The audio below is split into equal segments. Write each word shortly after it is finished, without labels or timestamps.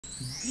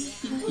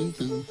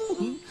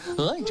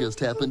I just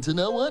happen to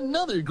know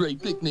another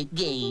great picnic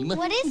game.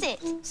 What is it?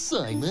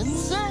 Simon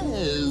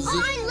Says.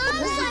 Oh, I love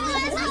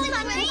Simon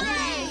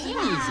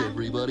Says. Is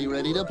everybody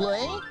ready to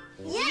play?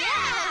 Yeah!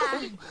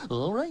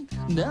 All right,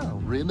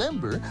 now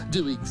remember,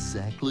 do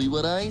exactly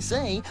what I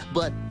say,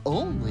 but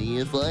only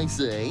if I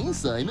say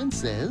Simon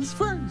Says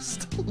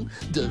first.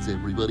 Does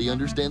everybody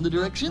understand the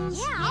directions?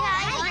 Yeah,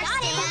 I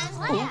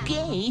understand.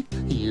 Okay,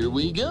 here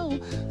we go.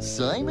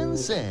 Simon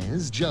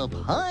Says jump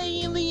high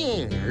in the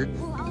air.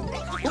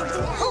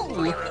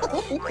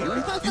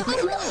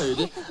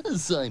 Good.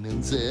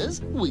 Simon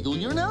Says wiggle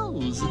your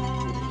nose.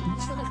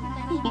 That's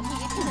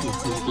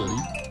so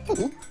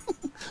funny.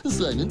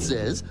 Simon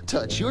Says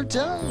touch your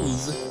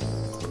toes.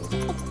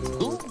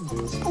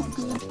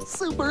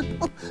 Super.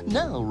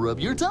 Now rub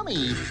your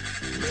tummy. Danny!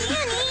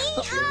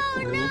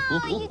 Oh,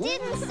 no, you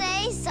didn't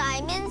say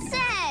Simon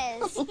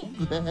Says.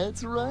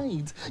 That's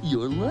right.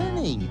 You're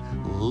learning.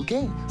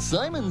 Okay,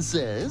 Simon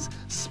Says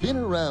spin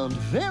around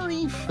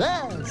very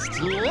fast.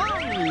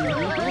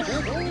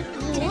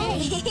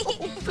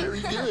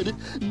 Very good.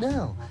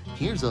 Now,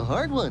 here's a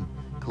hard one.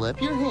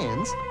 Clap your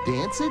hands,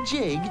 dance a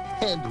jig,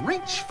 and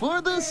reach for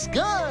the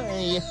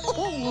sky.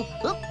 Oh,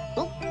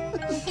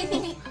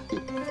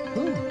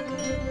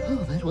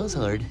 that was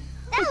hard.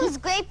 That was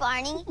great,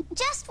 Barney.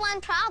 Just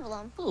one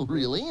problem. Oh,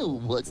 really?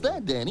 What's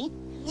that, Danny?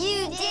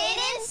 You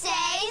didn't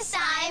say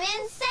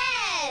Simon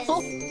Says.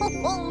 Oh,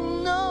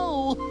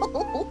 no!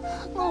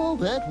 Oh,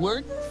 that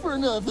worked for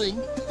nothing.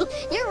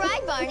 You're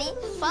right, Barney.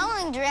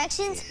 Following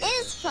directions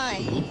is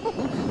fun.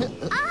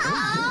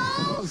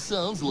 Uh-oh!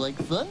 Sounds like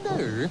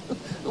thunder.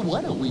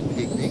 Why don't we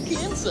picnic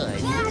inside?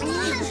 Yeah,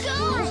 let's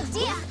go!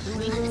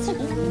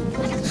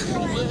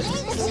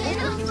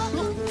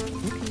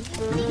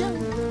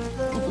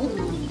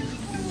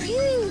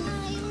 Phew!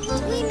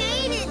 We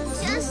made it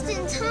just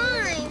in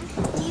time.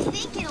 Do you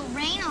think it'll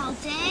rain all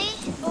day?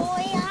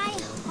 Boy, I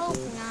hope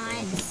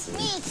not.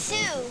 Me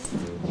too.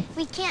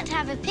 We can't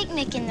have a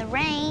picnic in the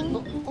rain.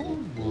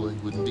 Oh, I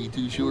wouldn't be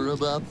too sure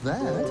about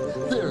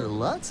that. There are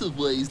lots of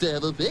ways to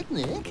have a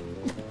picnic.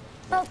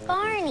 But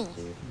Barney,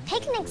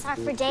 picnics are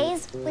for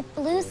days with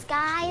blue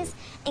skies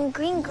and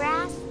green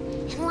grass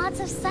and lots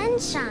of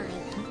sunshine.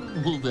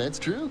 Well, that's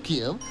true,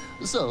 Kim.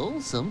 So,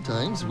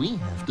 sometimes we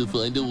have to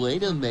find a way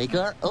to make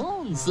our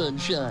own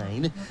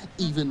sunshine,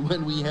 even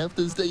when we have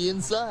to stay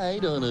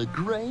inside on a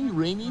gray,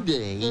 rainy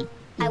day.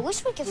 I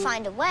wish we could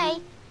find a way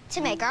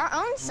to make our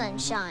own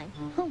sunshine.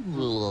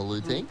 Well, all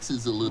it takes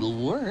is a little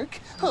work,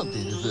 a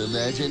bit of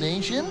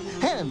imagination,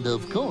 and,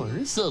 of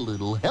course, a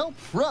little help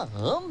from...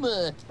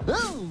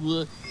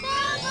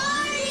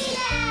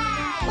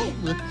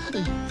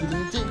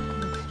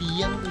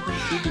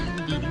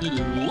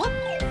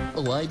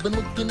 Oh, I've been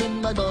looking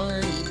in my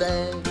Barney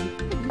bag,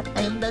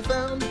 and I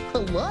found a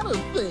lot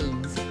of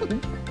things.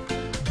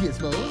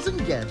 Gizmos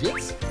and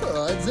gadgets,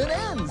 odds and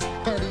ends,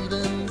 and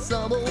even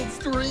some old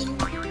string.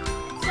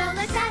 So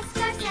let's ask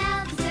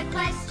ourselves a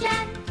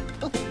question.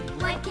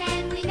 What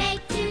can we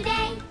make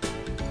today?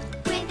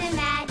 With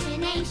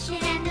imagination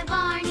and the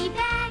Barney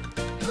bag,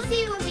 we'll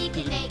see what we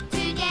can make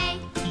today.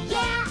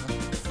 Yeah,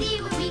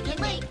 see what we can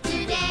make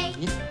today.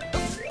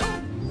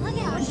 Look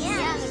at all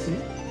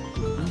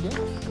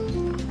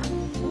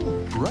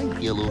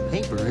Bright yellow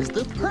paper is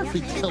the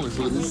perfect color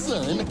for the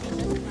sun.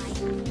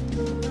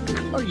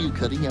 Are you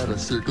cutting out a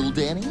circle,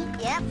 Danny?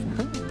 Yep.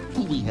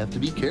 We have to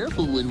be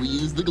careful when we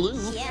use the glue.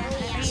 Yeah.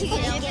 You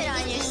can dip it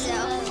on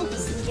yourself.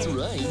 That's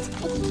right.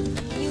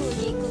 You will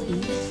be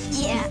glued.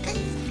 Yeah.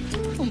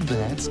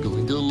 That's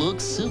going to look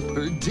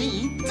super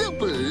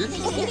duper.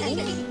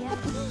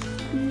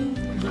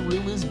 The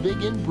room is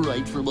big and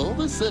bright from all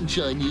the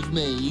sunshine you've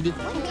made.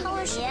 What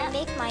color should I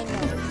make my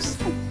nose?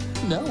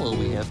 Now all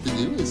we have to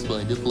do is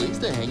find a place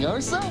to hang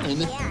our sign.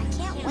 Yeah, I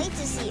can't wait to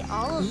see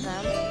all of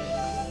them.